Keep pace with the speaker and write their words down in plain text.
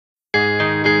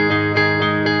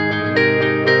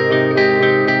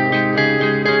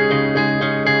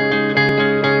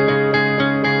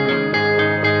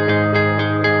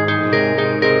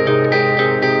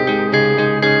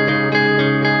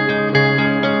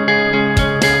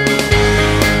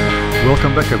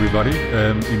Welcome back everybody.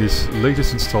 In this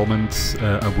latest installment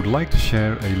I would like to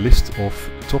share a list of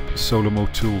top SoLoMo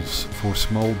tools for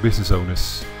small business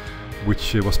owners,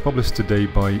 which was published today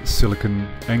by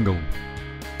SiliconANGLE.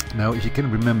 Now, if you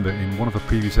can remember, in one of the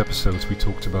previous episodes we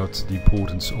talked about the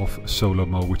importance of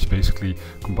SoLoMo, which is basically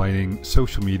combining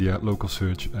social media, local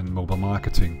search and mobile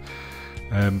marketing.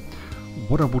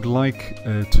 What I would like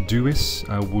to do is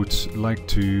I would like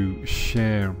to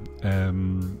share a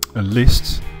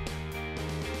list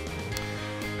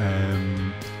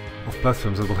of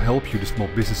platforms that will help you, the small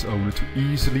business owner, to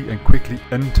easily and quickly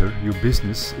enter your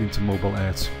business into mobile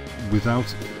ads without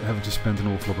having to spend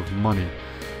an awful lot of money.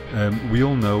 We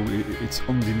all know it's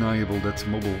undeniable that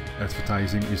mobile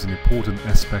advertising is an important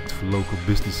aspect for local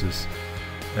businesses,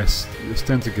 as they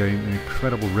stand to gain an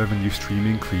incredible revenue stream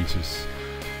increases.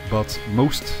 But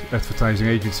most advertising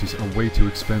agencies are way too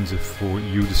expensive for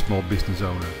you, the small business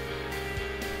owner.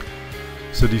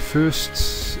 So the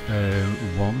first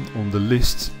one on the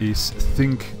list is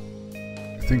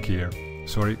ThinkNear.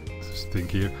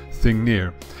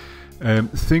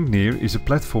 ThinkNear is a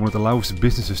platform that allows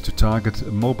businesses to target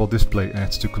mobile display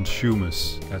ads to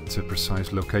consumers at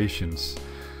precise locations.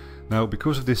 Now,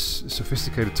 because of this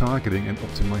sophisticated targeting and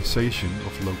optimization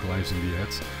of localizing the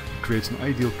ads, it creates an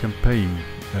ideal campaign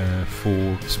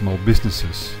for small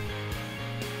businesses.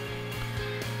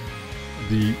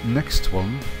 The next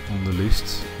one on the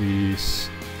list is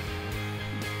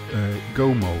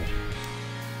GoMo.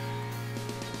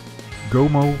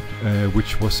 GoMo,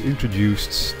 which was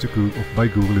introduced by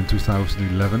Google in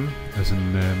 2011 as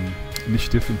an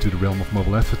initiative into the realm of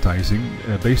mobile advertising,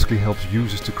 basically helps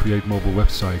users to create mobile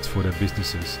websites for their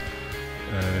businesses,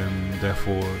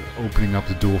 therefore opening up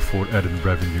the door for added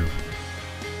revenue.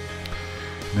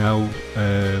 Now,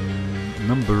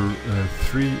 number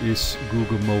 3 is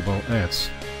Google Mobile Ads.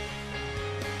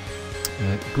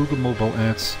 Google Mobile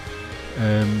Ads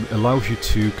allows you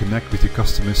to connect with your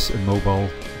customers and mobile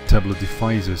tablet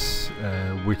devices,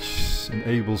 which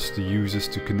enables the users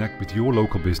to connect with your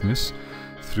local business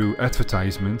through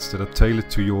advertisements that are tailored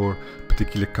to your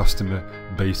particular customer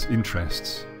base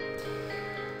interests.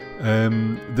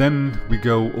 Then we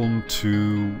go on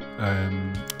to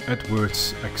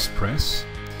AdWords Express.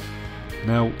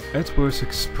 Now, AdWords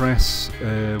Express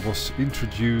was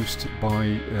introduced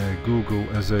by Google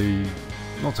as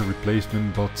not a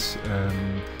replacement, but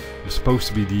was supposed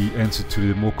to be the answer to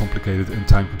the more complicated and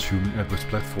time-consuming AdWords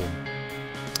platform.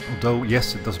 Although,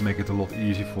 yes, it does make it a lot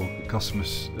easier for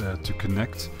customers to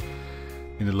connect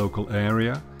in the local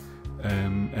area,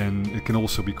 and it can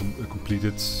also be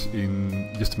completed in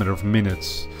just a matter of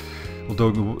minutes.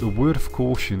 Although a word of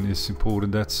caution is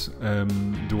important, that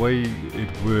the way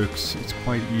it works, it's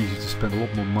quite easy to spend a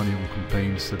lot more money on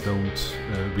campaigns that don't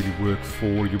really work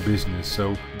for your business,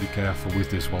 so be careful with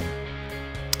this one.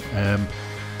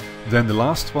 Then the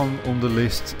last one on the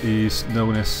list is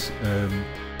known as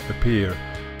Appear.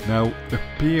 Now,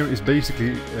 Appear is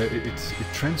basically, it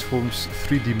transforms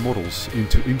 3D models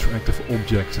into interactive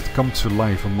objects that come to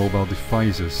life on mobile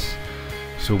devices.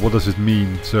 So what does it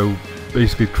mean? So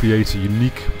basically it creates a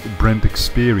unique brand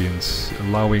experience,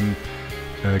 allowing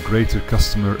greater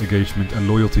customer engagement and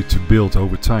loyalty to build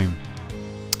over time.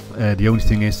 The only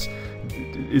thing is,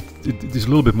 it is a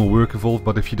little bit more work involved,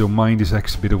 but if you don't mind this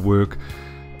extra bit of work,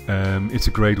 it's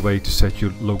a great way to set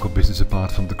your local business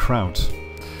apart from the crowd.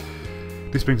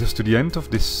 This brings us to the end of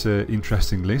this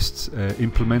interesting list.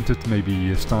 Implement it,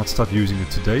 maybe start using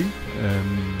it today.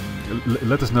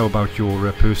 Let us know about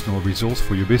your personal results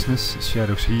for your business. Share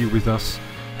those here with us,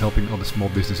 helping other small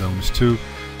business owners too.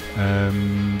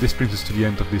 This brings us to the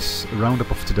end of this roundup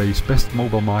of today's best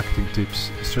mobile marketing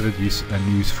tips, strategies and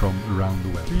news from around the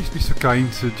web. Please be so kind,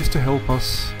 just to help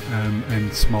us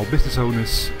and small business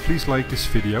owners, please like this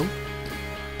video.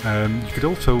 You could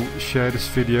also share this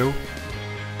video.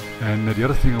 And the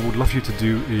other thing I would love you to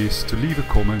do is to leave a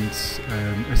comment,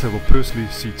 as I will personally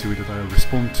see to it that I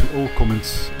respond to all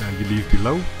comments you leave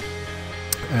below.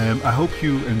 I hope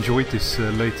you enjoyed this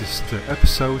latest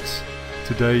episode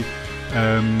today.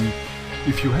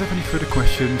 If you have any further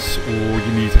questions or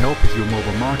you need help with your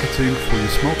mobile marketing for your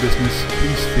small business,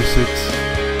 please visit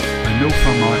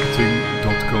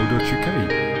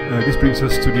nofamarketing.co.uk. This brings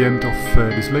us to the end of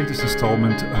this latest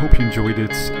installment. I hope you enjoyed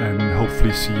it and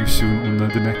hopefully see you soon on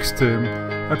the next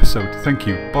episode. Thank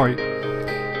you. Bye.